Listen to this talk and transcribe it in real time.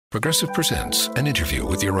Progressive presents an interview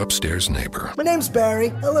with your upstairs neighbor. My name's Barry.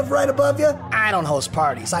 I live right above you. I don't host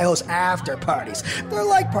parties. I host after parties. They're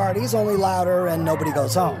like parties, only louder and nobody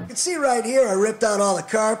goes home. You can see right here I ripped out all the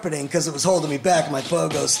carpeting because it was holding me back with my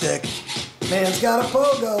pogo stick. Man's got a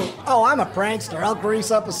pogo. Oh, I'm a prankster. I'll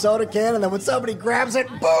grease up a soda can and then when somebody grabs it,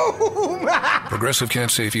 boom! Progressive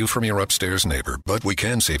can't save you from your upstairs neighbor, but we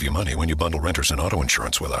can save you money when you bundle renters and auto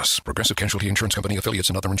insurance with us. Progressive Casualty Insurance Company affiliates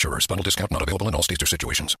and other insurers. Bundle discount not available in all states or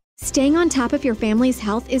situations. Staying on top of your family's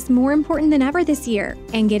health is more important than ever this year,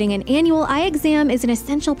 and getting an annual eye exam is an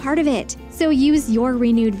essential part of it. So use your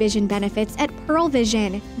renewed vision benefits at Pearl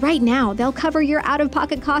Vision. Right now, they'll cover your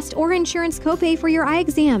out-of-pocket cost or insurance copay for your eye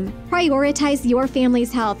exam. Prioritize your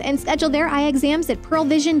family's health and schedule their eye exams at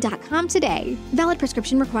pearlvision.com today. Valid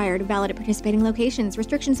prescription required. Valid at participating locations.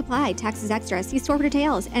 Restrictions apply. Taxes extra. See store for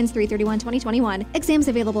details. Ends 3/31/2021. Exams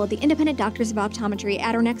available at the Independent Doctors of Optometry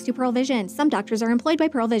at or next to Pearl Vision. Some doctors are employed by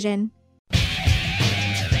Pearl Vision.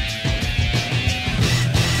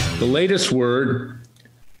 The latest word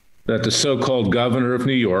that the so-called governor of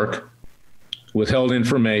New York withheld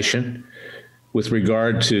information with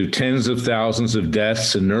regard to tens of thousands of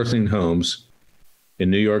deaths in nursing homes in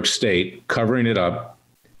New York State, covering it up,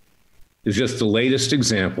 is just the latest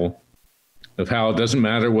example of how it doesn't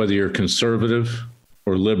matter whether you're conservative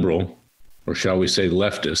or liberal, or shall we say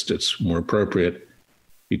leftist, it's more appropriate,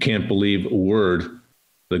 you can't believe a word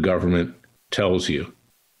the government tells you.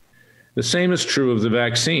 The same is true of the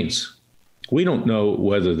vaccines. We don't know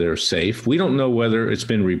whether they're safe. We don't know whether it's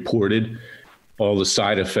been reported, all the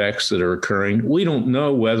side effects that are occurring. We don't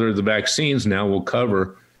know whether the vaccines now will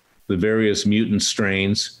cover the various mutant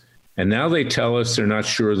strains. And now they tell us they're not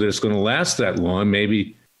sure that it's going to last that long.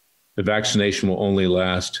 Maybe the vaccination will only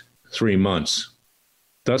last 3 months.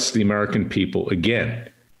 Thus, the American people, again,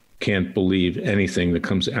 can't believe anything that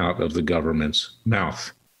comes out of the government's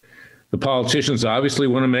mouth. The politicians obviously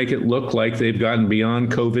want to make it look like they've gotten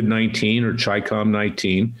beyond COVID-19 or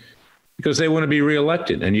Chi-Com-19 because they want to be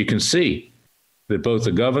reelected. And you can see that both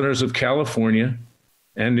the governors of California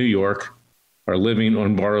and New York are living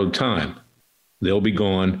on borrowed time. They'll be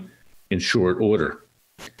gone in short order.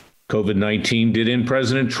 COVID-19 did end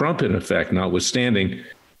President Trump, in effect, notwithstanding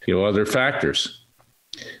other factors.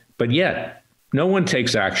 But yet, no one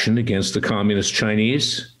takes action against the communist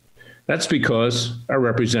Chinese. That's because our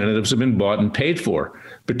representatives have been bought and paid for,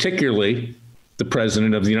 particularly the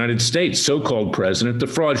president of the United States, so-called president, the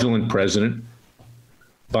fraudulent president,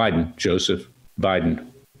 Biden, Joseph Biden.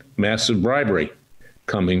 Massive bribery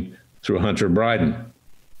coming through Hunter Biden,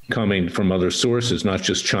 coming from other sources, not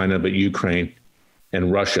just China, but Ukraine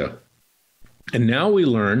and Russia. And now we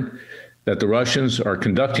learn that the Russians are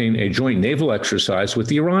conducting a joint naval exercise with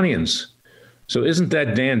the Iranians. So isn't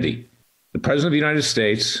that dandy? The president of the United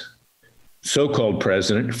States, so-called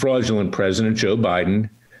president, fraudulent president Joe Biden,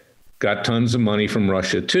 got tons of money from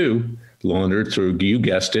Russia too, laundered through, you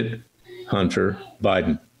guessed it, Hunter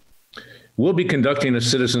Biden. We'll be conducting a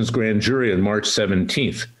citizens grand jury on March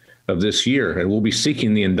 17th of this year, and we'll be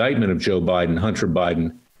seeking the indictment of Joe Biden, Hunter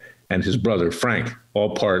Biden, and his brother Frank,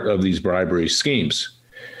 all part of these bribery schemes.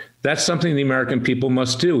 That's something the American people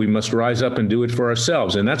must do. We must rise up and do it for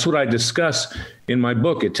ourselves. And that's what I discuss in my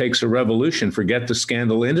book. It takes a revolution. Forget the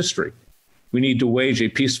scandal industry. We need to wage a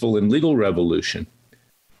peaceful and legal revolution.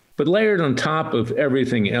 But layered on top of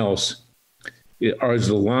everything else is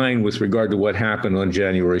the line with regard to what happened on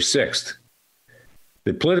January 6th.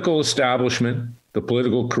 The political establishment, the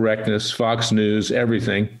political correctness, Fox News,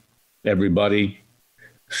 everything, everybody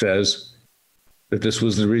says that this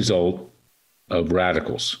was the result of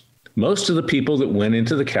radicals. Most of the people that went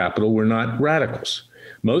into the Capitol were not radicals.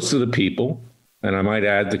 Most of the people, and I might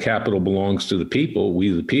add the Capitol belongs to the people, we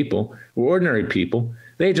the people, were ordinary people.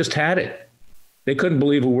 They just had it. They couldn't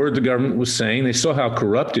believe a word the government was saying. They saw how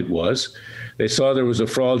corrupt it was. They saw there was a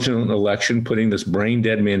fraudulent election putting this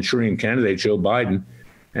brain-dead Manchurian candidate, Joe Biden,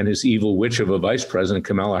 and his evil witch of a vice president,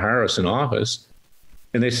 Kamala Harris, in office.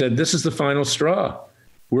 And they said, this is the final straw.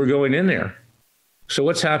 We're going in there. So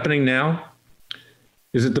what's happening now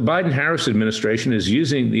is that the Biden-Harris administration is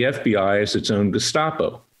using the FBI as its own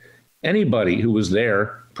Gestapo. Anybody who was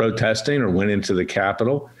there protesting or went into the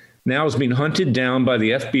Capitol now is being hunted down by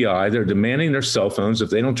the FBI. They're demanding their cell phones. If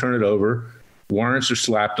they don't turn it over, warrants are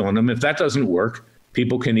slapped on them. If that doesn't work,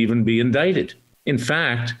 people can even be indicted. In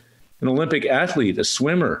fact, an Olympic athlete, a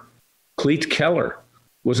swimmer, Cleet Keller,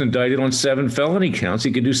 was indicted on 7 felony counts.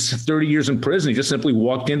 He could do 30 years in prison. He just simply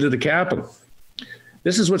walked into the Capitol.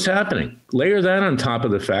 This is what's happening. Layer that on top of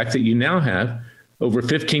the fact that you now have over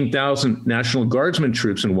 15,000 National Guardsmen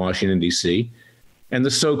troops in Washington, D.C., and the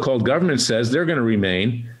so-called government says they're going to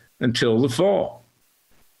remain until the fall.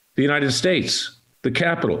 the United States, the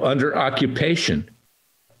capital, under occupation.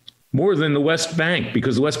 More than the West Bank,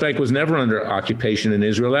 because the West Bank was never under occupation in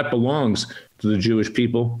Israel. That belongs to the Jewish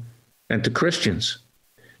people and to Christians.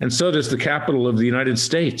 And so does the capital of the United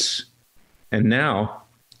States. And now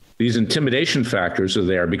these intimidation factors are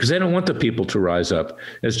there because they don't want the people to rise up.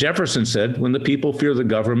 As Jefferson said, when the people fear the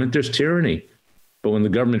government, there's tyranny. But when the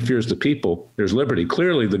government fears the people, there's liberty.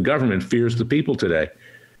 Clearly, the government fears the people today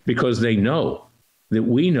because they know that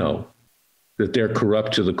we know that they're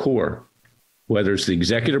corrupt to the core. Whether it's the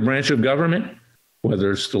executive branch of government,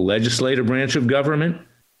 whether it's the legislative branch of government,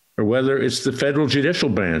 or whether it's the federal judicial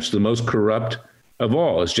branch, the most corrupt of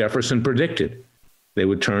all, as Jefferson predicted. They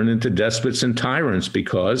would turn into despots and tyrants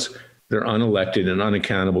because they're unelected and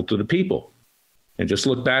unaccountable to the people. And just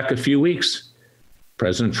look back a few weeks,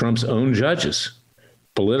 President Trump's own judges,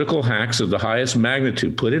 political hacks of the highest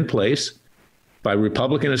magnitude put in place by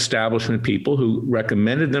Republican establishment people who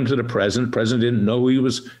recommended them to the president. The president didn't know who he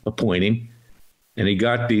was appointing. And he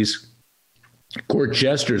got these court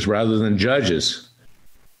jesters rather than judges.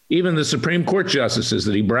 Even the Supreme Court justices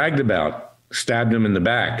that he bragged about stabbed him in the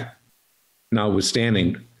back,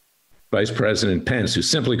 notwithstanding Vice President Pence, who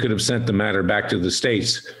simply could have sent the matter back to the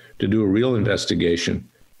states to do a real investigation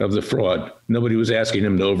of the fraud. Nobody was asking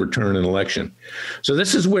him to overturn an election. So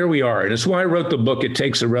this is where we are. And it's why I wrote the book, It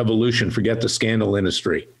Takes a Revolution, Forget the Scandal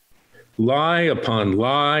Industry. Lie upon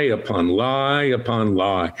lie upon lie upon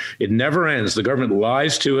lie. It never ends. The government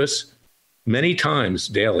lies to us many times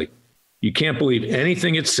daily. You can't believe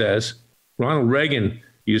anything it says. Ronald Reagan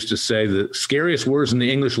used to say the scariest words in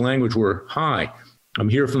the English language were, "Hi, I'm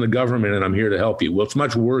here from the government and I'm here to help you." Well, it's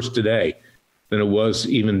much worse today than it was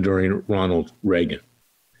even during Ronald Reagan.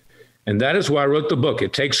 And that is why I wrote the book.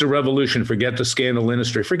 It Takes a Revolution. Forget the scandal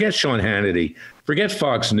industry. Forget Sean Hannity. Forget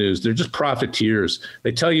Fox News. They're just profiteers.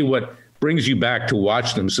 They tell you what brings you back to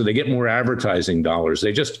watch them so they get more advertising dollars.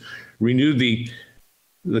 They just renewed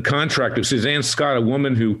the contract of Suzanne Scott, a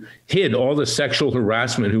woman who hid all the sexual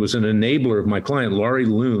harassment, who was an enabler of my client, Laurie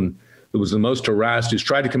Loon, who was the most harassed, who's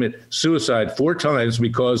tried to commit suicide 4 times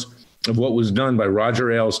because of what was done by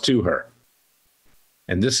Roger Ailes to her.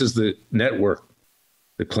 And this is the network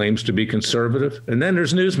that claims to be conservative. And then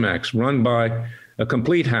there's Newsmax, run by a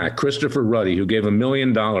complete hack, Christopher Ruddy, who gave $1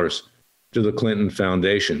 million to the Clinton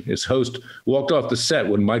Foundation. His host walked off the set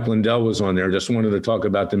when Mike Lindell was on there, just wanted to talk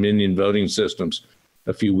about Dominion voting systems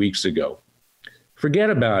a few weeks ago. Forget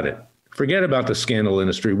about it. Forget about the scandal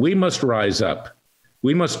industry. We must rise up.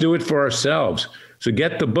 We must do it for ourselves. So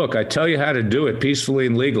get the book. I tell you how to do it peacefully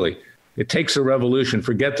and legally. It Takes a Revolution.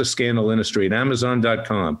 Forget the scandal industry at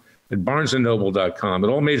Amazon.com, at BarnesandNoble.com, at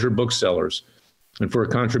all major booksellers. And for a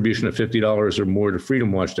contribution of $50 or more to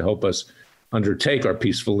Freedom Watch to help us undertake our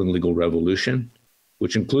peaceful and legal revolution,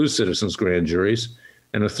 which includes citizens' grand juries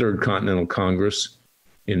and a Third Continental Congress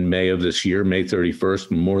in May of this year, May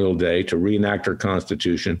 31st, Memorial Day, to reenact our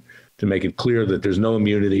Constitution, to make it clear that there's no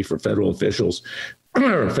immunity for federal officials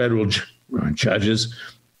or federal judges,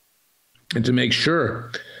 and to make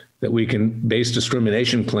sure that we can base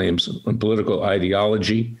discrimination claims on political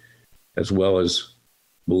ideology as well as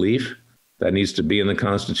belief. That needs to be in the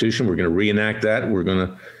Constitution. We're going to reenact that. We're going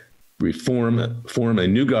to form a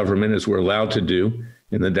new government, as we're allowed to do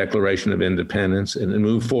in the Declaration of Independence, and then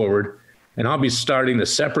move forward. And I'll be starting a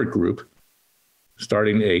separate group,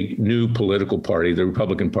 starting a new political party. The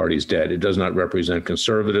Republican Party is dead. It does not represent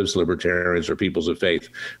conservatives, libertarians, or peoples of faith.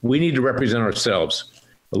 We need to represent ourselves.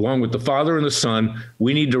 Along with the Father and the Son,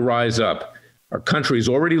 we need to rise up. Our country is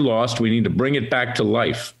already lost. We need to bring it back to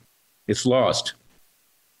life. It's lost.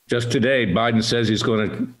 Just today, Biden says he's going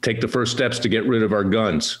to take the first steps to get rid of our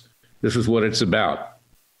guns. This is what it's about.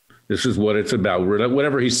 This is what it's about.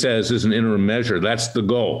 Whatever he says is an interim measure. That's the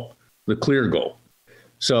goal, the clear goal.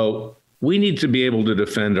 So we need to be able to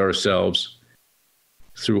defend ourselves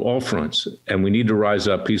through all fronts, and we need to rise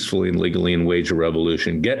up peacefully and legally and wage a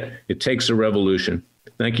revolution. It takes a revolution.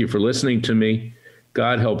 Thank you for listening to me.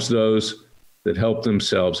 God helps those that help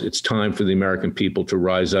themselves. It's time for the American people to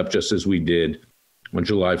rise up just as we did on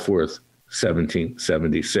July 4th,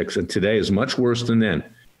 1776. And today is much worse than then.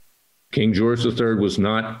 King George III was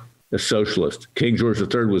not a socialist. King George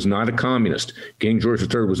III was not a communist. King George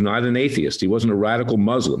III was not an atheist. He wasn't a radical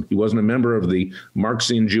Muslim. He wasn't a member of the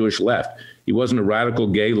Marxian Jewish left. He wasn't a radical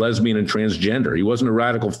gay, lesbian, and transgender. He wasn't a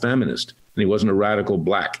radical feminist, and he wasn't a radical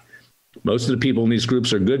black. Most of the people in these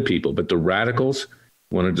groups are good people, but the radicals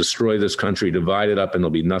want to destroy this country, divide it up, and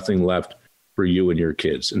there'll be nothing left for you and your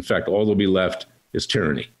kids. In fact, all that'll be left is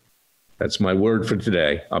tyranny. That's my word for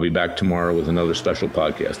today. I'll be back tomorrow with another special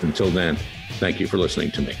podcast. Until then, thank you for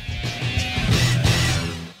listening to me.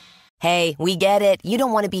 Hey, we get it. You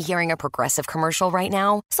don't want to be hearing a Progressive commercial right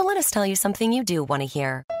now, so let us tell you something you do want to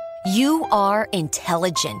hear. You are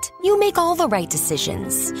intelligent. You make all the right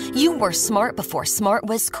decisions. You were smart before smart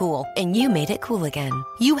was cool, and you made it cool again.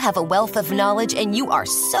 You have a wealth of knowledge, and you are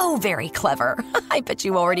so very clever. I bet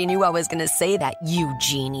you already knew I was going to say that, you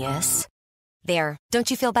genius. There, don't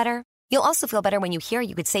you feel better? You'll also feel better when you hear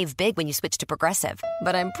you could save big when you switch to Progressive.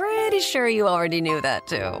 But I'm pretty sure you already knew that,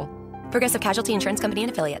 too. Progressive Casualty Insurance Company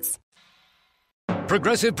and Affiliates.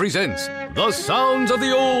 Progressive presents The Sounds of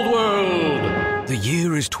the Old World. The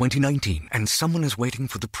year is 2019, and someone is waiting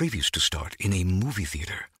for the previews to start in a movie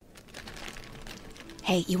theater.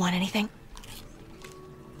 Hey, you want anything?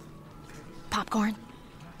 Popcorn?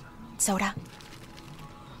 Soda?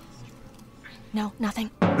 No, nothing?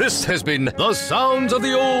 This has been The Sounds of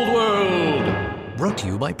the Old World. Brought to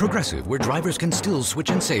you by Progressive, where drivers can still switch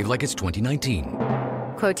and save like it's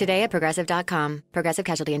 2019. Quote today at Progressive.com. Progressive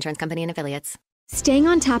Casualty Insurance Company and Affiliates. Staying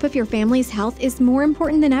on top of your family's health is more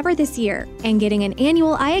important than ever this year, and getting an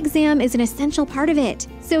annual eye exam is an essential part of it.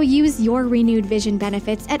 So use your renewed vision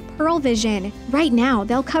benefits at Pearl Vision. Right now,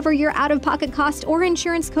 they'll cover your out-of-pocket cost or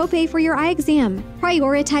insurance copay for your eye exam.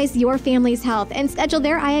 Prioritize your family's health and schedule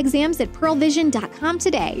their eye exams at pearlvision.com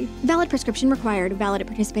today. Valid prescription required. Valid at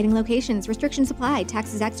participating locations. Restrictions apply.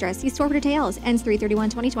 Taxes extra. See store for details. Ends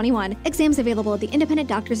 3/31/2021. Exams available at the Independent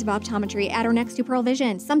Doctors of Optometry at or next to Pearl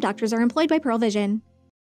Vision. Some doctors are employed by Pearl Vision.